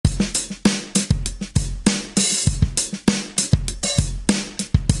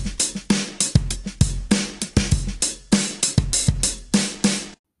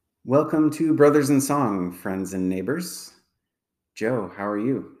Welcome to Brothers in Song, friends and neighbors. Joe, how are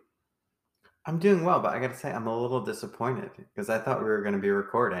you? I'm doing well, but I gotta say, I'm a little disappointed because I thought we were going to be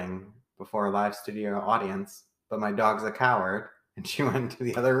recording before a live studio audience, but my dog's a coward and she went into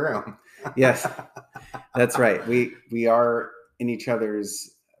the other room. Yes, that's right. We are in each other's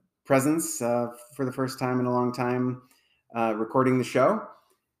presence for the first time in a long time, recording the show,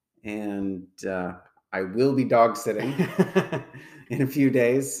 and I will be dog sitting in a few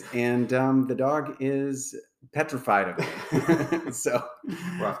days, and the dog is petrified of me. So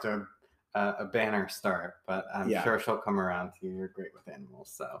We're off to a banner start, but I'm yeah, sure she'll come around to you. You're great with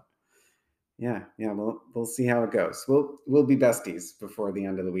animals, so yeah. We'll see how it goes. We'll be besties before the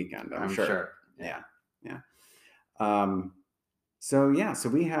end of the weekend, I'm sure. Yeah. Yeah. Um, so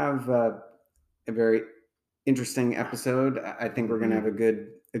we have a very interesting episode. I think we're going to have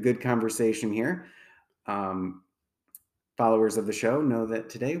a good conversation here. Um, Followers of the show know that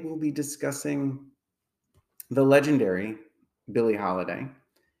today we'll be discussing the legendary Billie Holiday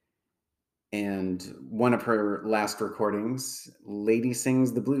and one of her last recordings, "Lady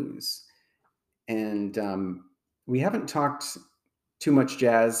Sings the Blues." And we haven't talked too much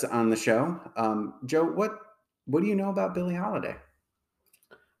jazz on the show. Joe, what do you know about Billie Holiday?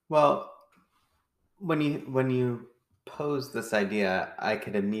 Well, when you posed this idea, I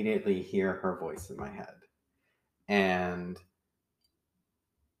could immediately hear her voice in my head. And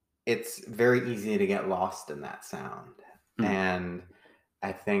it's very easy to get lost in that sound. And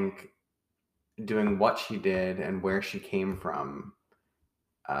I think doing what she did and where she came from,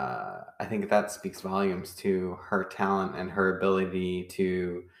 I think that speaks volumes to her talent and her ability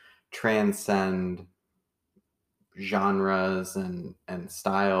to transcend genres and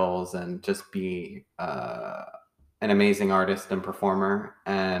styles and just be an amazing artist and performer.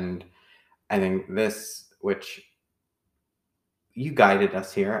 And I think this, which you guided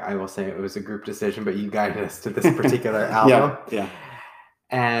us here. I will say it was a group decision, but you guided us to this particular album. Yeah.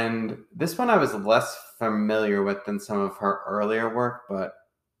 And this one I was less familiar with than some of her earlier work, but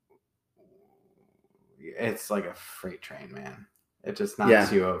it's like a freight train, man. It just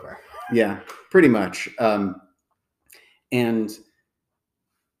knocks you over. Yeah, pretty much. And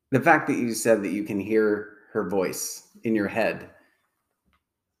the fact that you said that you can hear her voice in your head,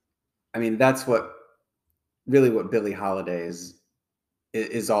 I mean, that's what Billie Holiday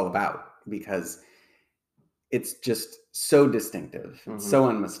is all about, because it's just so distinctive, so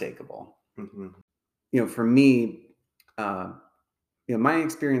unmistakable. For me, my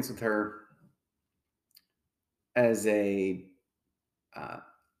experience with her as a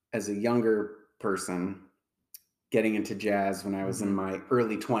younger person getting into jazz when I was in my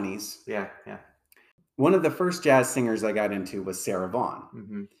early 20s. Yeah. One of the first jazz singers I got into was Sarah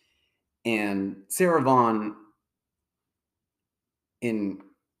Vaughan. And Sarah Vaughan, in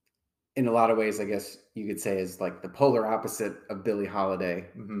a lot of ways, I guess you could say, is like the polar opposite of Billie Holiday.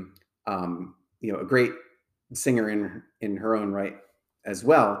 A great singer in her own right as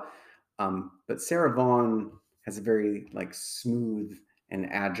well. But Sarah Vaughan has a very like smooth and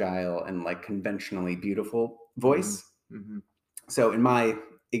agile and like conventionally beautiful voice. So in my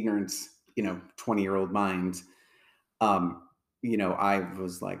ignorance, 20-year-old mind, I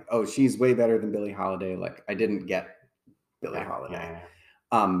was like, oh, she's way better than Billie Holiday. Like, I didn't get Billie Holiday.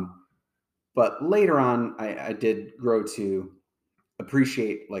 But later on, I did grow to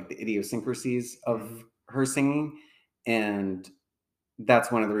appreciate like the idiosyncrasies of her singing. And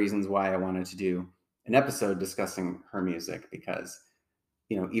that's one of the reasons why I wanted to do an episode discussing her music, because,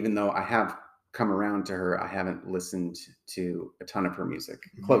 even though I have come around to her, I haven't listened to a ton of her music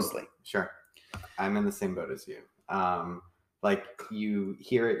closely. Sure. I'm in the same boat as you. Like, you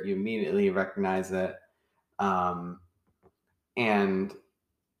hear it, you immediately recognize it. And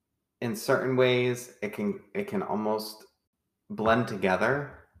in certain ways, it can almost blend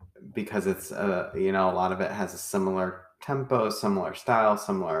together, because it's a lot of it has a similar tempo, similar style,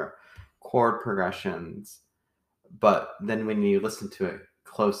 similar chord progressions. But then when you listen to it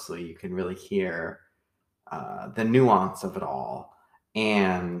closely, you can really hear the nuance of it all,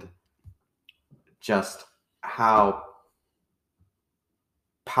 and just how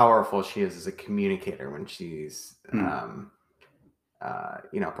powerful she is as a communicator when she's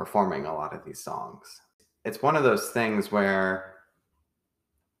performing a lot of these songs. It's one of those things where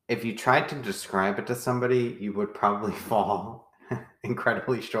if you tried to describe it to somebody, you would probably fall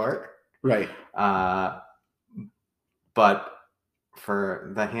incredibly short. Right. But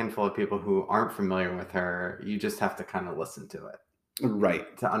for the handful of people who aren't familiar with her, you just have to kind of listen to it.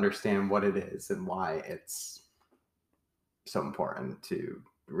 Right. To understand what it is and why it's so important to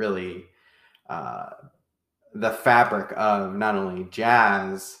really the fabric of not only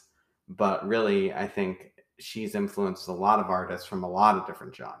jazz, but really, I think she's influenced a lot of artists from a lot of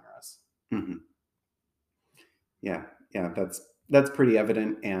different genres. Mm-hmm. Yeah, that's pretty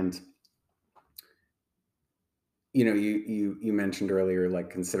evident. And you mentioned earlier, like,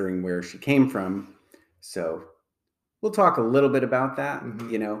 considering where she came from, so we'll talk a little bit about that.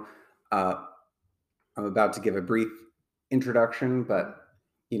 Mm-hmm. I'm about to give a brief introduction, but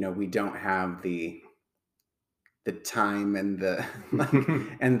we don't have the time and the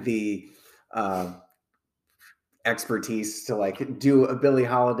and the uh, expertise to like do a Billie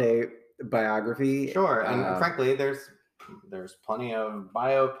Holiday biography. Sure, and frankly, there's plenty of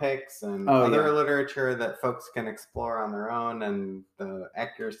biopics and Oh, other yeah. literature that folks can explore on their own, and the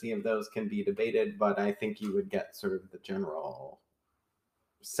accuracy of those can be debated. But I think you would get sort of the general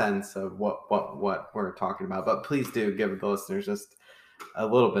sense of what we're talking about. But please do give the listeners just a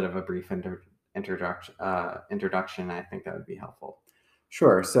little bit of a brief introduction. I think that would be helpful.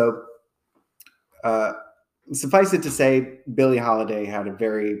 Sure. So, suffice it to say, Billie Holiday had a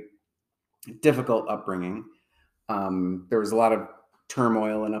very difficult upbringing. There was a lot of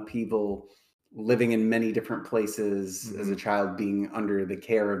turmoil and upheaval, living in many different places as a child, being under the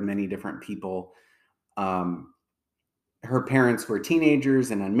care of many different people. Her parents were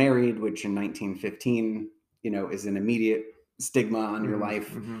teenagers and unmarried, which in 1915, is an immediate stigma on your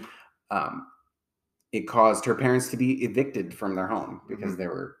life. It caused her parents to be evicted from their home because they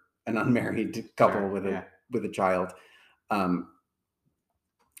were an unmarried couple with a child.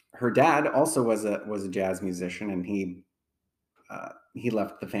 Her dad also was a jazz musician, and he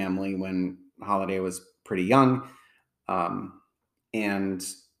left the family when Holiday was pretty young, and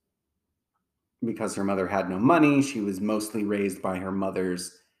because her mother had no money, she was mostly raised by her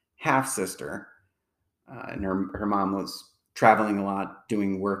mother's half sister, and her mom was traveling a lot,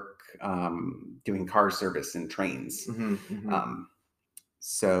 doing work, doing car service in trains.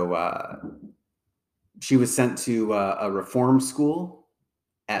 So she was sent to a reform school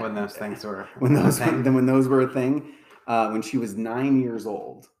when those things were when those were a thing, when she was 9 years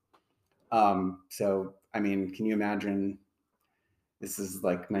old. So I mean, can you imagine? This is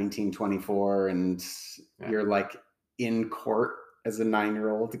like 1924, and you're like in court as a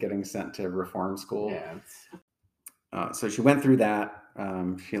 9-year-old getting sent to reform school. Yeah. So she went through that.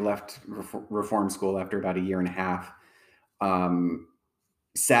 She left reform school after about a year and a half.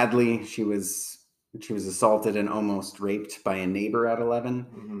 Sadly, she was assaulted and almost raped by a neighbor at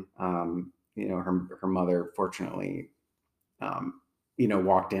 11. Her mother, fortunately,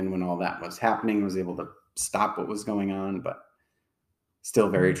 walked in when all that was happening, was able to stop what was going on, but still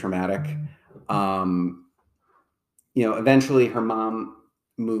very traumatic. Eventually her mom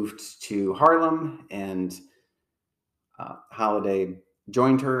moved to Harlem, and Holiday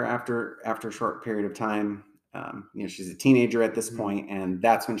joined her after a short period of time. She's a teenager at this point, and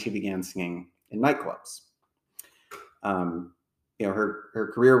that's when she began singing in nightclubs.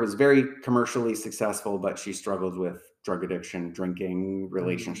 Her career was very commercially successful, but she struggled with drug addiction, drinking,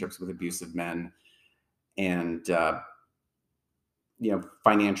 relationships with abusive men, and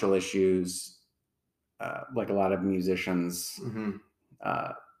financial issues, like a lot of musicians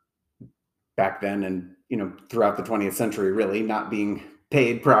back then, and throughout the 20th century, really not being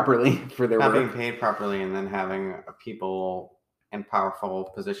paid properly for their work. Not being paid properly, and then having people in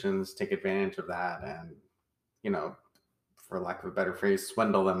powerful positions take advantage of that, and for lack of a better phrase,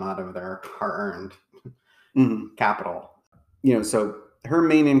 swindle them out of their hard-earned capital. So her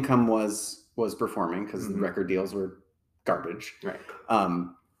main income was performing, because the record deals were garbage. Right.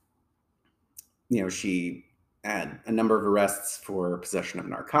 She had a number of arrests for possession of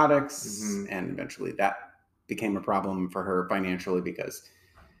narcotics, and eventually that became a problem for her financially, because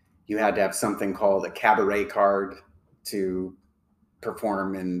you had to have something called a cabaret card to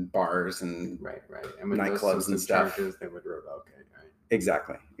perform in bars and and nightclubs and stuff. Charges, they would revoke it. Right.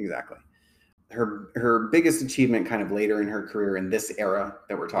 Exactly. Her biggest achievement kind of later in her career, in this era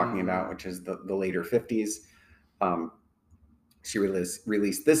that we're talking about, which is the later 50s, she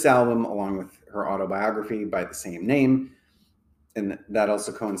released this album along with her autobiography by the same name, and that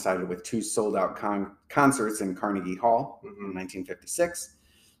also coincided with 2 sold-out concerts in Carnegie Hall in 1956.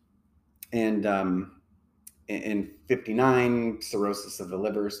 And in 59, cirrhosis of the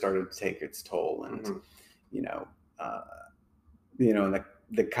liver started to take its toll, and and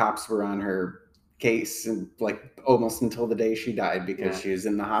the cops were on her case, and like almost until the day she died, because she was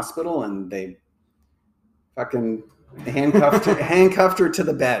in the hospital, and they fucking handcuffed her to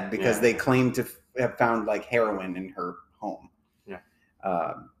the bed because they claimed to have found like heroin in her home.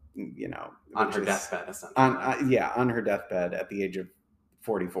 On her deathbed, essentially. On her deathbed at the age of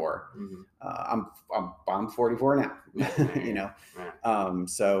 44. I'm 44 now.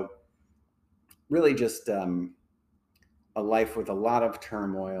 So really just a life with a lot of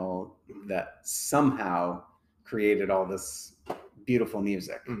turmoil that somehow created all this beautiful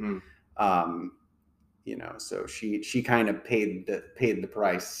music. Mm-hmm. You know, so she kind of paid the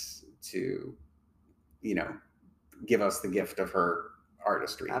price to, you know, give us the gift of her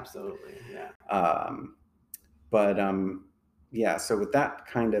artistry. Absolutely, yeah. But yeah, so with that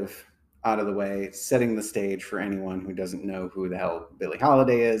kind of out of the way, setting the stage for anyone who doesn't know who the hell Billie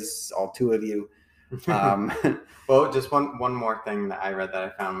Holiday is, all two of you. Well, just one more thing that I read that I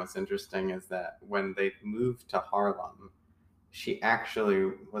found was interesting is that when they moved to Harlem, she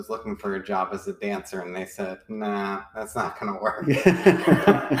actually was looking for a job as a dancer, and they said, "Nah, that's not going to work."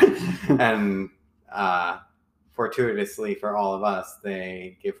 And fortuitously for all of us,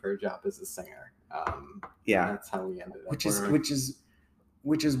 they gave her a job as a singer. Yeah, that's how we ended up.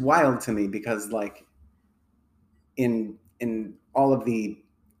 Which is wild to me, because like in all of the,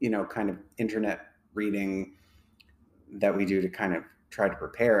 you know, kind of internet reading that we do to kind of try to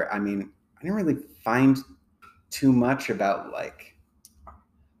prepare, I mean, I didn't really find too much about, like,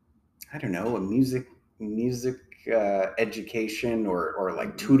 I don't know, a music education or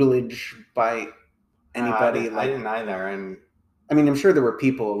like tutelage by anybody. I didn't either, and I mean, I'm sure there were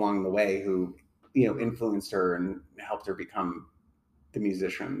people along the way who, you know, influenced her and helped her become the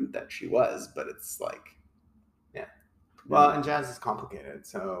musician that she was, but it's like, yeah. Well, and jazz is complicated,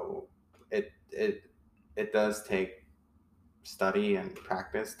 so it does take study and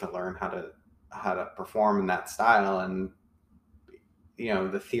practice to learn how to perform in that style. And you know,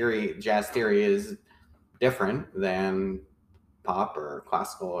 jazz theory is different than pop or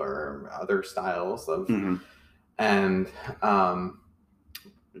classical or other styles of, and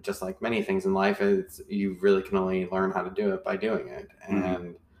just like many things in life, you really can only learn how to do it by doing it.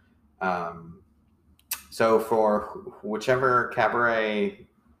 And so for whichever cabaret,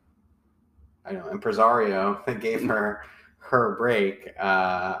 I don't know, impresario that gave her break,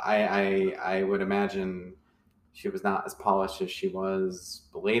 I would imagine she was not as polished as she was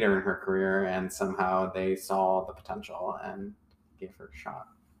later in her career, and somehow they saw the potential and gave her a shot.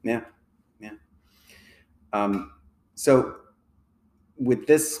 Yeah. So with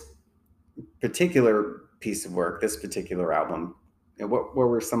this particular piece of work, this particular album, what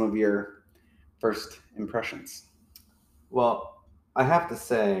were some of your first impressions? Well, I have to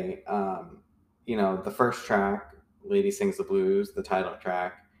say, you know, the first track, Lady Sings the Blues, the title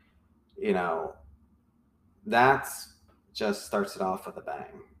track, you know, that's just starts it off with a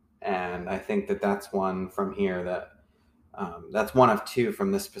bang. And I think that's one from here that's one of two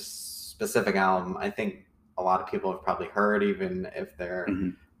from this specific album. I think a lot of people have probably heard, even if they're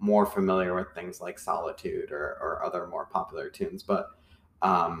more familiar with things like Solitude or other more popular tunes. But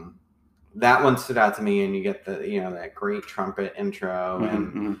that one stood out to me, and you get the, you know, that great trumpet intro,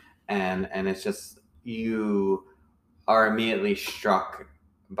 and it's just, you are immediately struck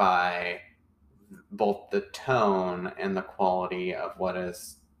by both the tone and the quality of what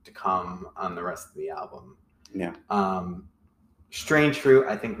is to come on the rest of the album. Yeah. Strange Fruit,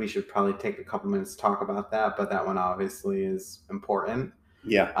 I think we should probably take a couple minutes to talk about that, but that one obviously is important.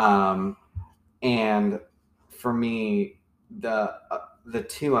 Yeah. And for me, the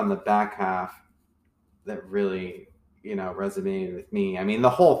two on the back half that really, you know, resonated with me. I mean, the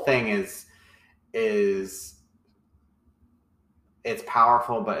whole thing is it's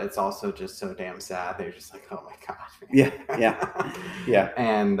powerful, but it's also just so damn sad. They're just like, oh my God. Yeah.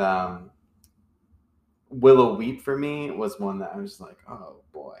 And Willow Wheat for me was one that I was like, oh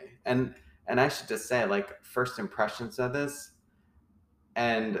boy. And I should just say, like, first impressions of this,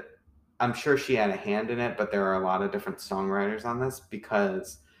 and I'm sure she had a hand in it, but there are a lot of different songwriters on this,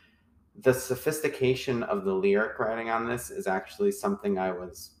 because the sophistication of the lyric writing on this is actually something I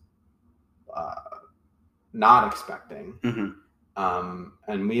was not expecting.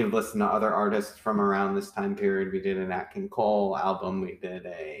 And we have listened to other artists from around this time period. We did an Nat King Cole album, we did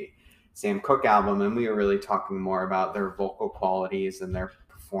a Sam Cooke album, and we were really talking more about their vocal qualities and their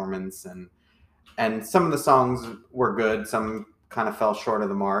performance, and some of the songs were good, some kind of fell short of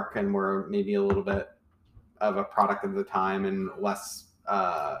the mark and were maybe a little bit of a product of the time and less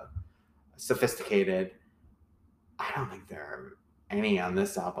sophisticated. I don't think there are any on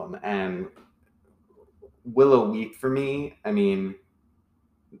this album. And Willow Wheat for me, I mean,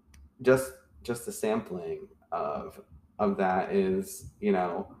 just the sampling of that is, you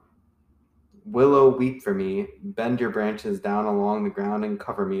know, Willow, weep for me, bend your branches down along the ground and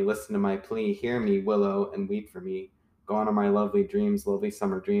cover me, listen to my plea, hear me, willow, and weep for me. Gone are my lovely dreams, lovely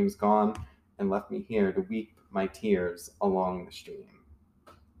summer dreams, gone, and left me here to weep my tears along the stream.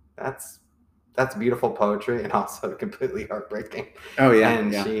 That's beautiful poetry, and also completely heartbreaking. Oh yeah.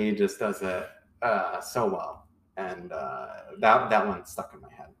 And she just does it so well, and that one stuck in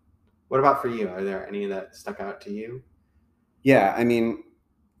my head. What about for you? Are there any that stuck out to you? Yeah, I mean,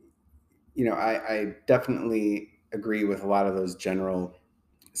 I definitely agree with a lot of those general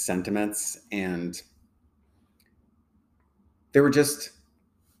sentiments, and there were just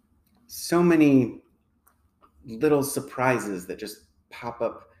so many little surprises that just pop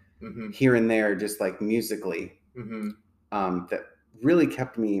up here and there, just like musically, that really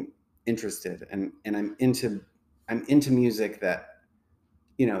kept me interested, and I'm into music that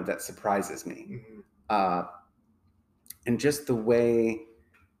that surprises me. And just the way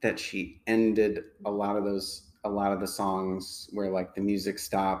that she ended a lot of the songs, where like the music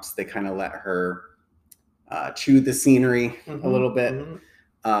stops, they kind of let her chew the scenery a little bit.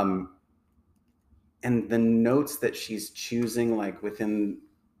 And the notes that she's choosing, like within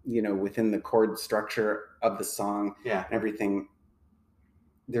the chord structure of the song, and everything,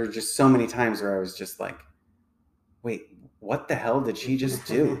 there are just so many times where I was just like, wait, what the hell did she just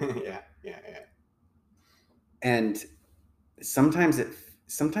do? Yeah. And sometimes it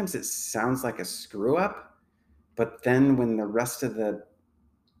sounds like a screw up, but then when the rest of the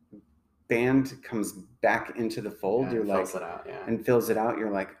band comes back into the fold, you're like, and fills it out,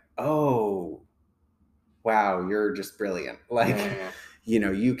 you're like, oh wow, you're just brilliant. Like,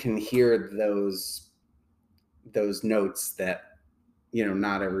 you can hear those notes that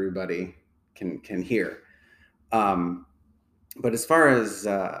not everybody can hear. But as far as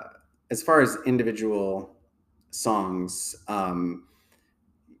individual songs,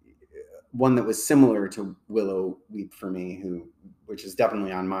 one that was similar to Willow Weep for me, which is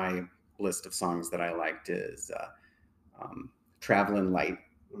definitely on my list of songs that I liked, is Travelin' Light.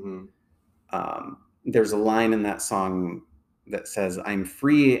 There's a line in that song that says, "I'm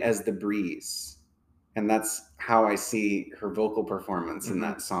free as the breeze." And that's how I see her vocal performance in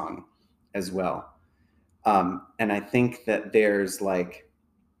that song as well. And I think that there's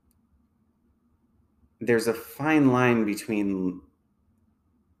a fine line between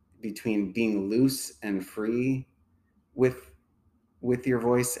being loose and free with your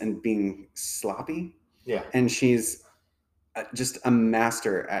voice and being sloppy. Yeah. And she's just a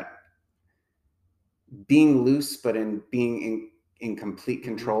master at being loose, but in being in complete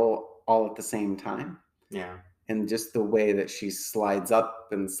control all at the same time. Yeah. And just the way that she slides up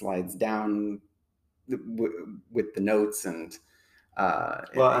and slides down with the notes, and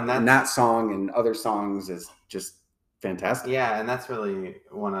and that song and other songs is just fantastic. Yeah, and that's really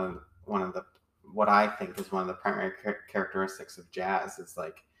one of the what I think is one of the primary characteristics of jazz, is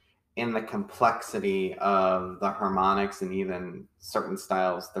like in the complexity of the harmonics and even certain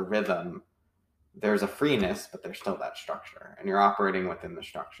styles, the rhythm, there's a freeness, but there's still that structure, and you're operating within the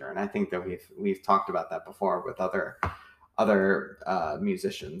structure. And I think that we've talked about that before with other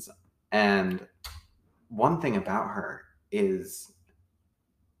musicians. And one thing about her is,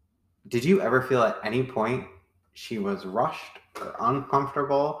 did you ever feel at any point she was rushed or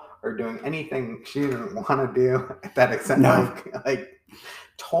uncomfortable or doing anything she didn't want to do at that extent? No. Like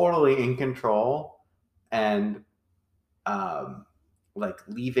totally in control, and like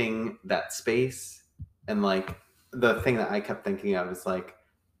leaving that space. And like the thing that I kept thinking of is like,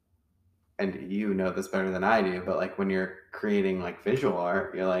 and you know this better than I do, but like when you're creating like visual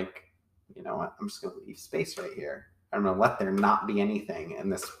art, you're like, you know what, I'm just gonna leave space right here. I'm gonna let there not be anything in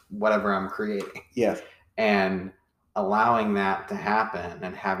this whatever I'm creating. Yes. And allowing that to happen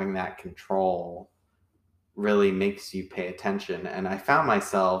and having that control really makes you pay attention. And I found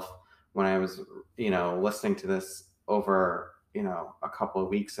myself, when I was, listening to this over, a couple of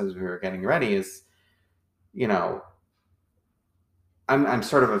weeks as we were getting ready, is, I'm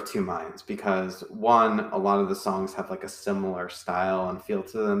sort of two minds, because one, a lot of the songs have like a similar style and feel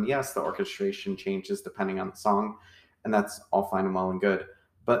to them. Yes, the orchestration changes depending on the song, and that's all fine and well and good.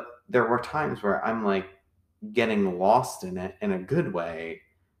 But there were times where I'm like getting lost in it in a good way,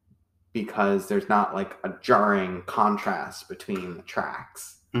 because there's not like a jarring contrast between the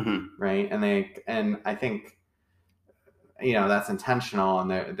tracks. Right? And I think, that's intentional, and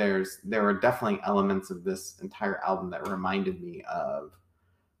there were definitely elements of this entire album that reminded me of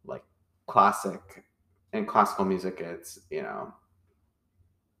like classical music. It's in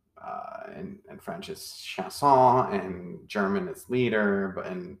French it's chanson, and German it's Lieder, but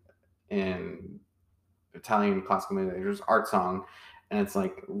in Italian classical music there's art song, and it's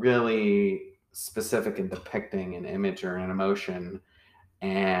like really specific in depicting an image or an emotion,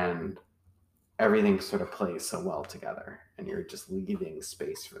 and everything sort of plays so well together, and you're just leaving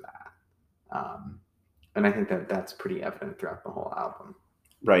space for that. And I think that that's pretty evident throughout the whole album.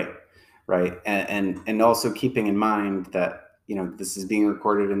 Right. And also keeping in mind that this is being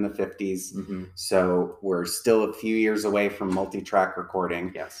recorded in the 50s. Mm-hmm. So we're still a few years away from multi-track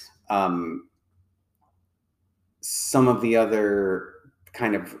recording. Yes. Some of the other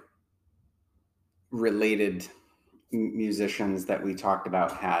kind of related musicians that we talked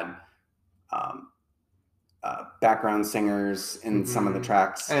about had background singers in some of the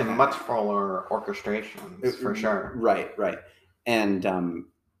tracks. And much fuller orchestrations, for sure. Right. And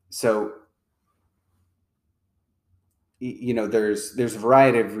so, there's a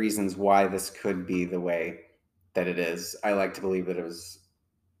variety of reasons why this could be the way that it is. I like to believe that it was,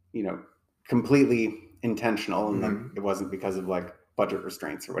 completely intentional, and that it wasn't because of like budget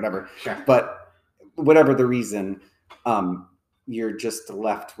restraints or whatever. Sure. But whatever the reason, you're just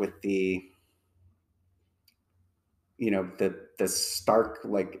left with the the stark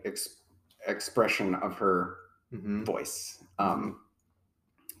like expression of her voice,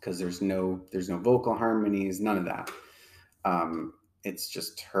 because there's no vocal harmonies, none of that. It's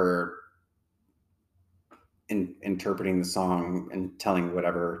just her interpreting the song and telling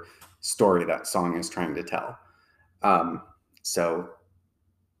whatever story that song is trying to tell. So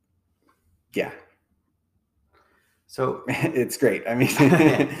yeah. So it's great. I mean,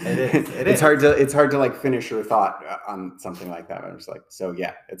 it is. It's hard to like finish your thought on something like that. I'm just like, so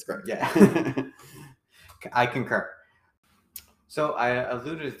yeah, it's great. Yeah. I concur. So I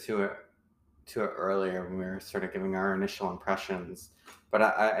alluded to it earlier when we were sort of giving our initial impressions, but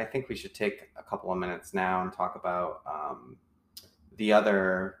I think we should take a couple of minutes now and talk about the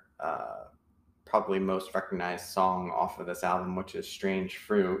other probably most recognized song off of this album, which is Strange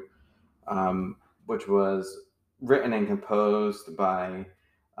Fruit, which was written and composed by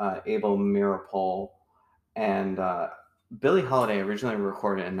Abel Meeropol, and Billie Holiday originally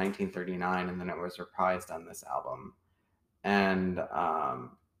recorded it in 1939, and then it was reprised on this album. And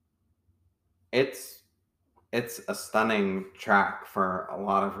it's a stunning track for a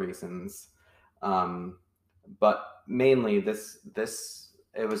lot of reasons, but mainly this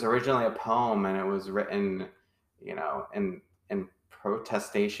it was originally a poem, and it was written, in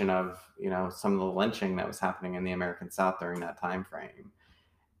protestation of some of the lynching that was happening in the American South during that time frame.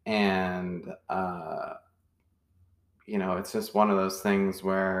 And it's just one of those things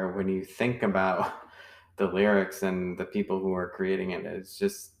where when you think about the lyrics and the people who are creating it, it's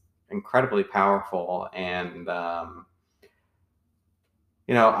just incredibly powerful. And I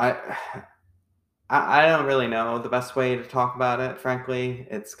don't really know the best way to talk about it, frankly.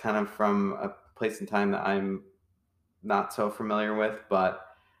 It's kind of from a place in time that I'm not so familiar with, but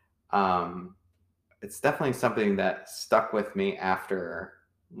it's definitely something that stuck with me after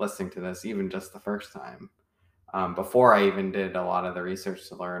listening to this, even just the first time, before I even did a lot of the research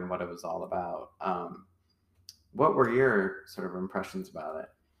to learn what it was all about. What were your sort of impressions about it?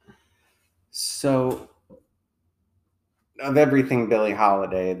 So, of everything Billie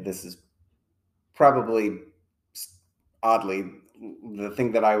Holiday, this is probably, oddly, the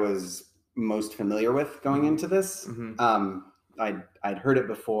thing that I was most familiar with going into this. I'd heard it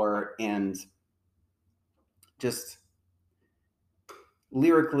before, and just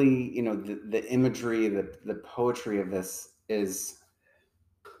lyrically, the imagery, the poetry of this is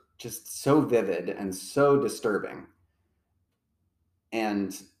just so vivid and so disturbing.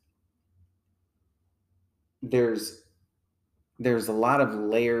 And there's a lot of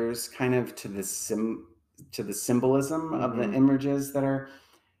layers kind of to the symbolism of the images that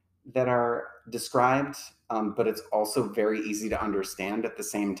are described, but it's also very easy to understand at the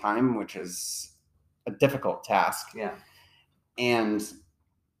same time, which is a difficult task. Yeah. And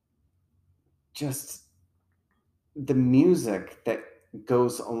just the music that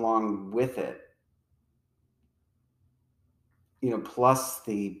goes along with it, plus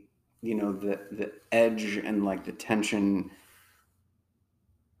the the edge and like the tension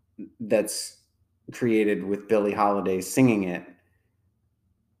that's created with Billie Holiday singing it.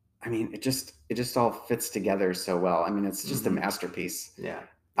 I mean, it just all fits together so well. I mean, it's just a masterpiece. Yeah.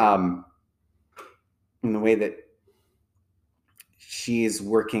 In the way that she's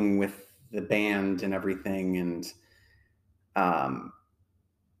working with the band and everything, and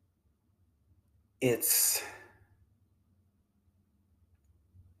it's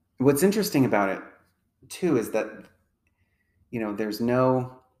what's interesting about it too is that there's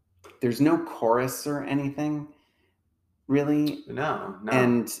no chorus or anything really. No.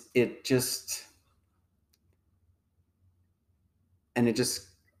 And it just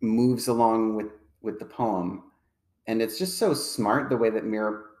moves along with the poem, and it's just so smart the way that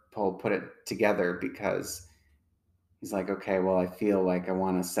Meeropol put it together, because he's like, okay, well, I feel like I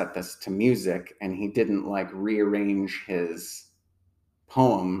want to set this to music, and he didn't like rearrange his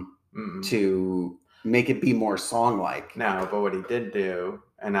poem to make it be more song-like. No, but what he did do,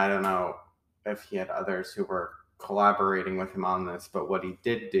 and I don't know if he had others who were collaborating with him on this, but what he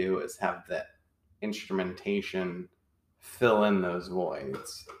did do is have the instrumentation fill in those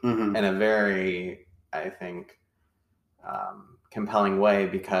voids Mhm. in a very, I think, compelling way,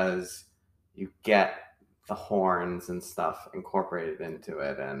 because you get the horns and stuff incorporated into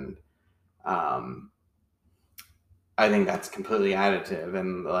it, and I think that's completely additive.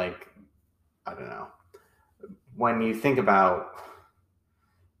 And like, I don't know, when you think about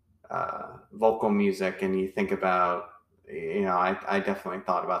vocal music and you think about, I definitely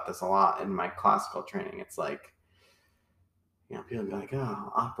thought about this a lot in my classical training. It's like, people be like,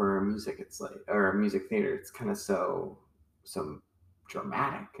 oh, opera or music, it's like, or music theater, it's kind of so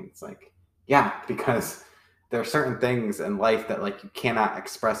dramatic. And it's like, yeah, because there are certain things in life that like you cannot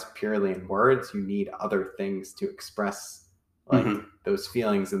express purely in words. You need other things to express like those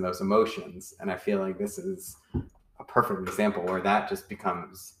feelings and those emotions. And I feel like this is a perfect example where that just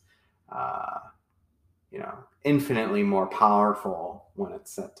becomes infinitely more powerful when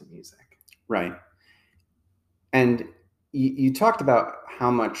it's set to music. Right. And you talked about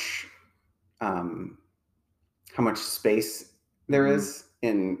how much space there is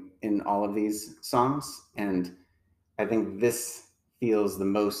in all of these songs, and I think this feels the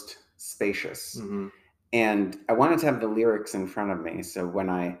most spacious. And I wanted to have the lyrics in front of me, so when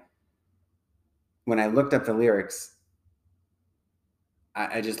I looked up the lyrics,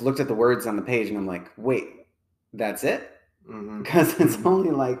 I just looked at the words on the page and I'm like, wait, that's it? Because it's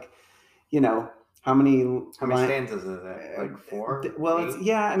only like, how many stanzas is it? Like 4? Well,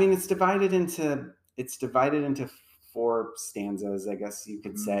 it's divided into 4 stanzas, I guess you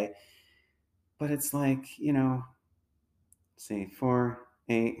could say. But it's like, say 4,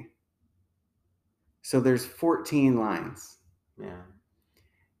 8. So there's 14 lines. Yeah.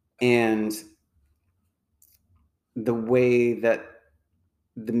 And the way that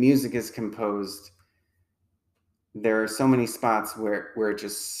the music is composed, there are so many spots where it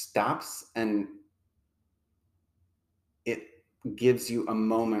just stops and it gives you a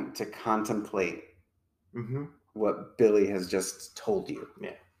moment to contemplate what Billy has just told you.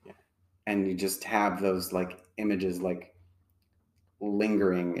 Yeah. And you just have those like images like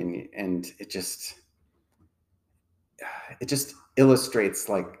lingering, and it just illustrates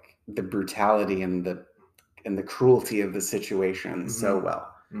like the brutality and the cruelty of the situation so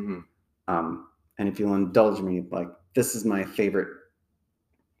well. And if you'll indulge me, like, this is my favorite.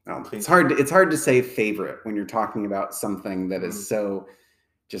 It's hard to say favorite when you're talking about something that is so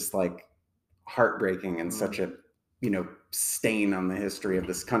just like heartbreaking and such a stain on the history of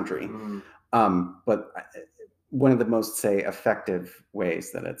this country. But one of the most, say, effective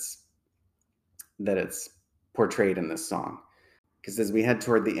ways that it's portrayed in this song, because as we head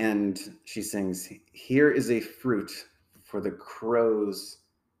toward the end, she sings, "Here is a fruit for the crows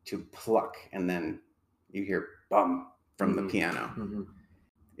to pluck," and then you hear bum from the piano.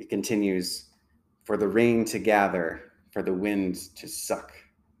 It continues, "For the rain to gather, for the wind to suck."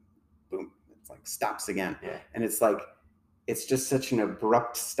 Boom. It's like stops again. Yeah. And it's like, it's just such an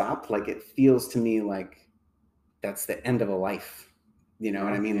abrupt stop. Like, it feels to me like that's the end of a life. You know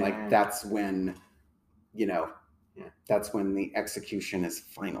what I mean? Like, that's when, that's when the execution is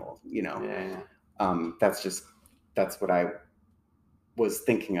final, That's what I was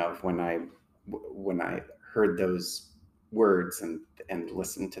thinking of when I heard those words and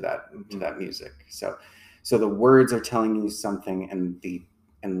listened to that music. So the words are telling you something, and the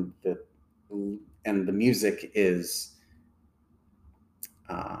music is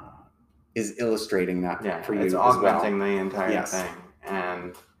illustrating that for you. It's augmenting the entire thing.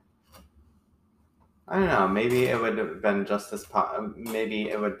 And I don't know, maybe it would have been just as maybe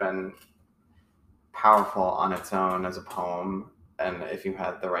it would have been powerful on its own as a poem, and if you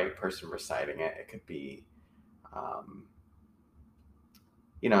had the right person reciting it, it could be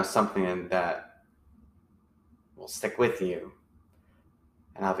something that will stick with you.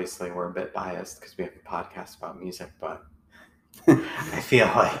 And obviously we're a bit biased because we have a podcast about music, but I feel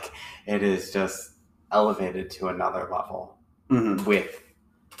like it is just elevated to another level with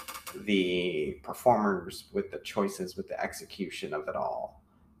the performers, with the choices, with the execution of it all,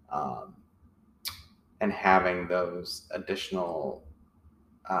 and having those additional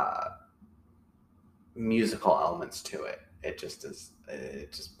musical elements to it. It just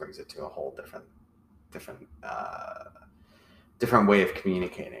brings it to a whole different way of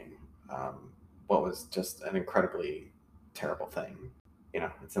communicating what was just an incredibly terrible thing.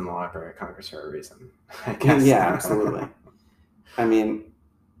 It's in the Library of Congress for a reason, I guess. Yeah, absolutely. I mean,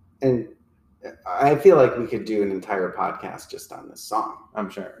 and I feel like we could do an entire podcast just on this song. I'm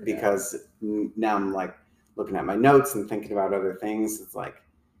sure. Because now I'm like looking at my notes and thinking about other things. It's like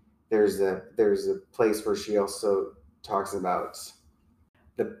there's a place where she also talks about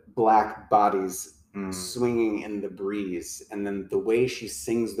the black bodies swinging in the breeze, and then the way she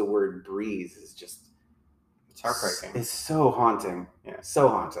sings the word breeze is just, it's heartbreaking. It's so haunting. Yeah. So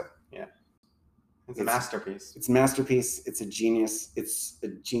haunting. Yeah. It's a masterpiece. It's a masterpiece. It's a genius. It's a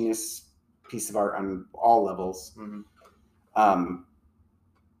genius piece of art on all levels. Mm-hmm.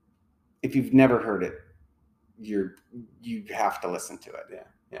 If you've never heard it, you have to listen to it.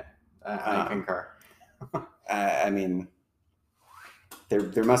 Yeah. I concur. I mean,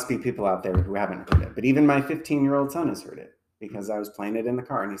 there must be people out there who haven't heard it, but even my 15-year-old son has heard it because I was playing it in the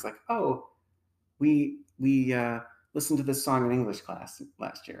car, and he's like, "Oh, we listened to this song in English class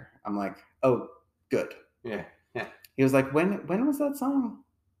last year." I'm like, "Oh, good." Yeah. He was like, "When was that song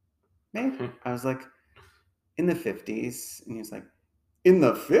made?" I was like, "In the 50s," and he was like, "In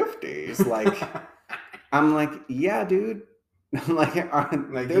the 50s?" Like, I'm like, "Yeah, dude." I'm like,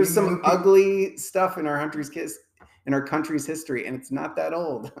 there's some ugly stuff in our country's history, and it's not that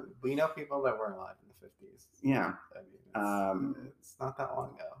old. We know people that were alive in the 50s. Yeah. I mean, it's not that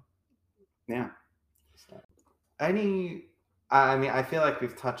long ago. Yeah. I mean, I feel like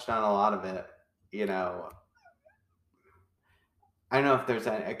we've touched on a lot of it, I don't know if there's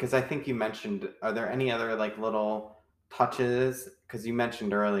any, because I think you mentioned, are there any other like little touches? Because you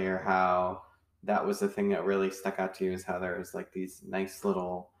mentioned earlier how that was the thing that really stuck out to you, is how there was like these nice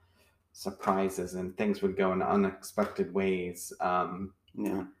little surprises and things would go in unexpected ways.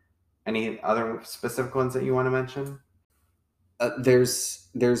 Yeah. Any other specific ones that you want to mention? There's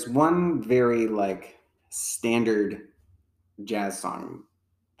one very like standard jazz song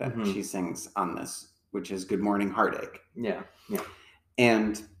that she sings on this, which is "Good Morning Heartache." Yeah.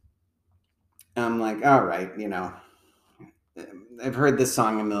 And I'm like, all right, I've heard this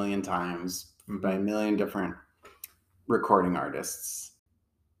song a million times by a million different recording artists.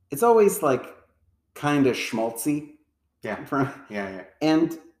 It's always like kind of schmaltzy. Yeah.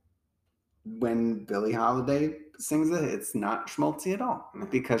 And when Billie Holiday sings it, it's not schmaltzy at all,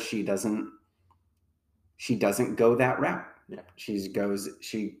 because she doesn't go that route. Yeah. She goes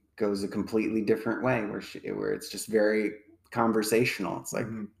a completely different way where it's just very conversational. It's like,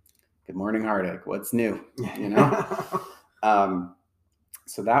 "Good morning, heartache. What's new?"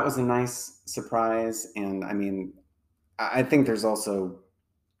 So that was a nice surprise. And I mean, I think there's also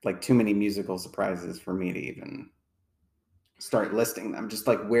like too many musical surprises for me to even start listing them, just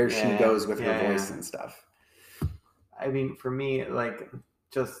like where she goes with her voice and stuff. I mean, for me, like,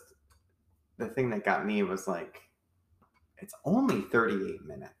 just the thing that got me was like, it's only 38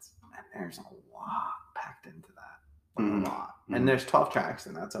 minutes and there's a lot packed into that. A lot. And there's 12 tracks,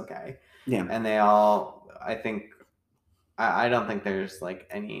 and that's okay. Yeah. And they all, I think, I don't think there's like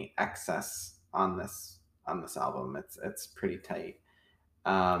any excess on this album. It's pretty tight.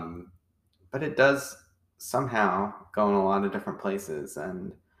 But it does somehow go in a lot of different places,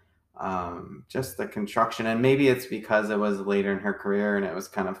 and just the construction, and maybe it's because it was later in her career and it was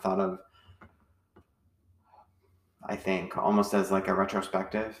kind of thought of, I think, almost as like a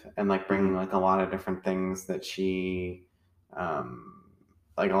retrospective, and like bringing like a lot of different things that she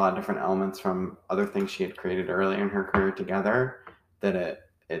like a lot of different elements from other things she had created earlier in her career together, that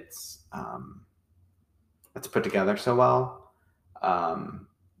it's put together so well,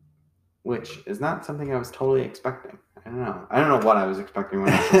 which is not something I was totally expecting. I don't know what I was expecting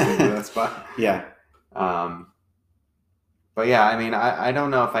when I was listening to this, but yeah. But yeah, I mean, I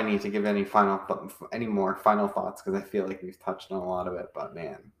don't know if I need to give any more final thoughts, because I feel like we've touched on a lot of it, but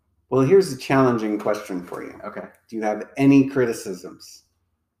man. Well, here's a challenging question for you. Okay. Do you have any criticisms?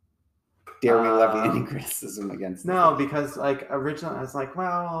 Dare we levy any criticism against this? No, because like originally I was like,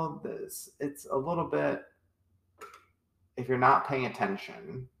 well, it's a little bit, if you're not paying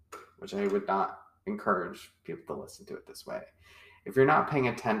attention, which I would not encourage people to listen to it this way. If you're not paying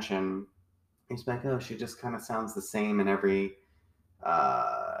attention, it's like, oh, she just kind of sounds the same in every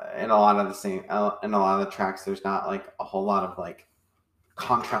in a lot of the tracks. There's not like a whole lot of like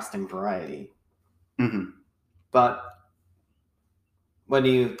contrasting variety. But when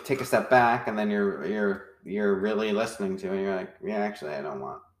you take a step back and then you're really listening to it, you're like, yeah, actually,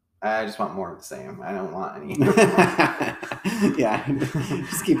 I just want more of the same. I don't want any. Yeah,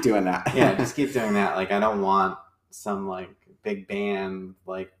 just keep doing that. Yeah, just keep doing that. Like, I don't want some like big band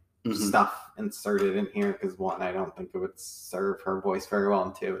like stuff inserted in here, because one, I don't think it would serve her voice very well,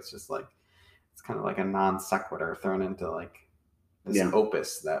 and two, it's just like, it's kind of like a non sequitur thrown into like this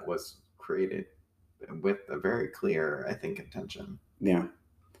opus that was created with a very clear, I think, intention. Yeah.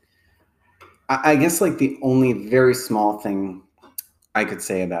 I guess like the only very small thing I could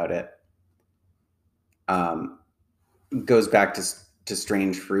say about it goes back to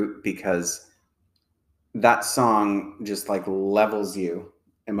Strange Fruit, because that song just like levels you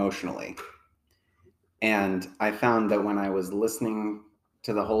emotionally. And I found that when I was listening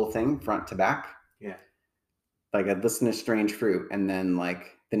to the whole thing front to back, Yeah. like I'd listen to Strange Fruit and then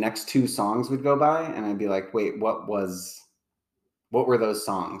like the next two songs would go by and I'd be like, wait, what were those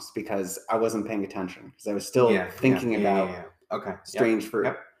songs? Because I wasn't paying attention, because I was still thinking about Okay. Strange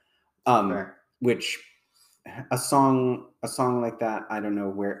Fruit. Fair. Which a song like that, I don't know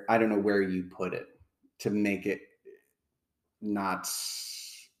where you put it to make it not,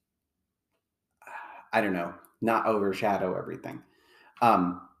 I don't know, not overshadow everything.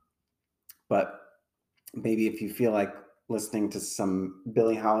 But maybe if you feel like listening to some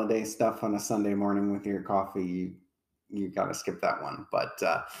Billie Holiday stuff on a Sunday morning with your coffee, you got to skip that one.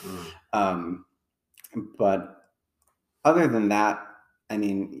 But other than that, I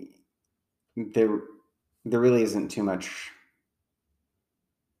mean, there really isn't too much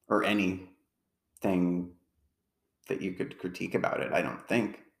or anything that you could critique about it, I don't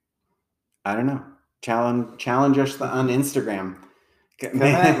think. I don't know. Challenge us on Instagram. Come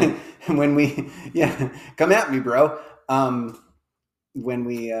at me. When we come at me, bro. When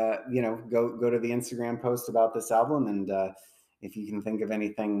we go to the Instagram post about this album, and if you can think of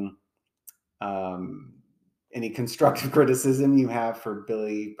anything, any constructive criticism you have for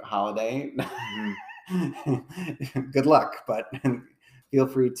Billie Holiday, good luck, but feel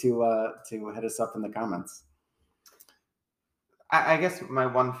free to hit us up in the comments. I guess my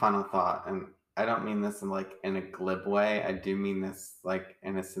one final thought, and I don't mean this in a glib way, I do mean this like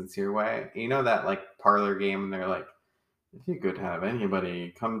in a sincere way. You know that like parlor game, and they're like, if you could have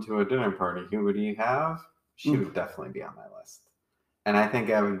anybody come to a dinner party, who would you have? She would definitely be on my list. And I think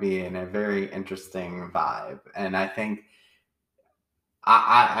I would be in a very interesting vibe. And I think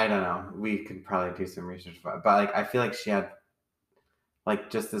I don't know, we could probably do some research about it, but like I feel like she had like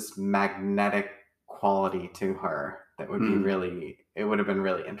just this magnetic quality to her that would be really, it would have been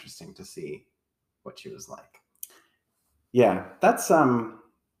really interesting to see what she was like. Yeah, that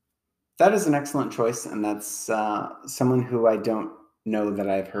is an excellent choice, and that's someone who I don't know that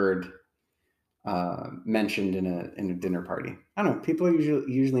I've heard mentioned in a dinner party. I don't know. People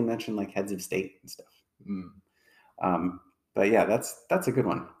usually mention like heads of state and stuff. But yeah, that's a good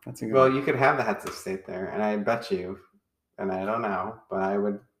one. That's a good one. Well, you could have the heads of state there, and I bet you, and I don't know, but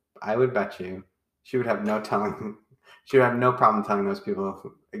I would bet you she would have no problem telling those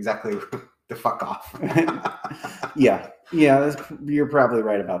people exactly to fuck off. Yeah, you're probably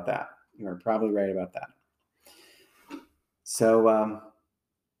right about that. You're probably right about that. So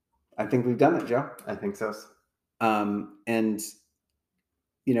I think we've done it, Joe. I think so. And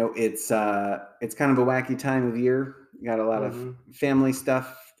you know, it's kind of a wacky time of year. You got a lot of family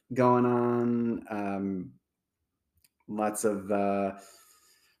stuff going on. Lots of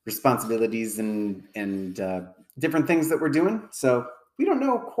responsibilities and different things that we're doing. So we don't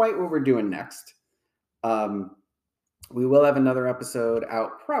know quite what we're doing next. We will have another episode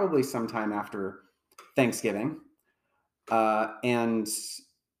out probably sometime after Thanksgiving. And,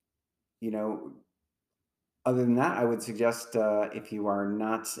 you know, other than that, I would suggest if you are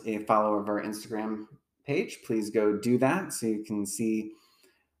not a follower of our Instagram page, please go do that so you can see,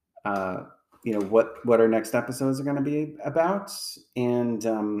 you know, what our next episodes are going to be about. And,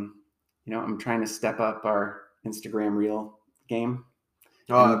 you know, I'm trying to step up our Instagram reel game.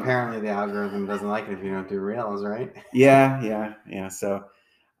 Oh, apparently the algorithm doesn't like it if you don't do reels, right? Yeah. So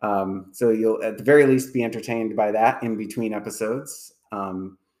you'll at the very least be entertained by that in between episodes.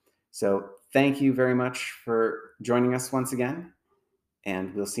 So thank you very much for joining us once again,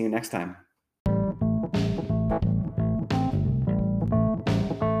 and we'll see you next time.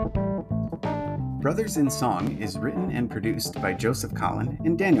 Brothers in Song is written and produced by Joseph Collin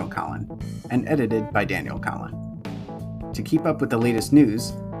and Daniel Collin, and edited by Daniel Collin. To keep up with the latest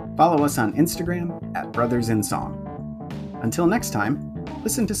news, follow us on Instagram at Brothers in Song. Until next time,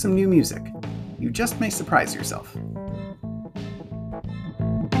 listen to some new music. You just may surprise yourself.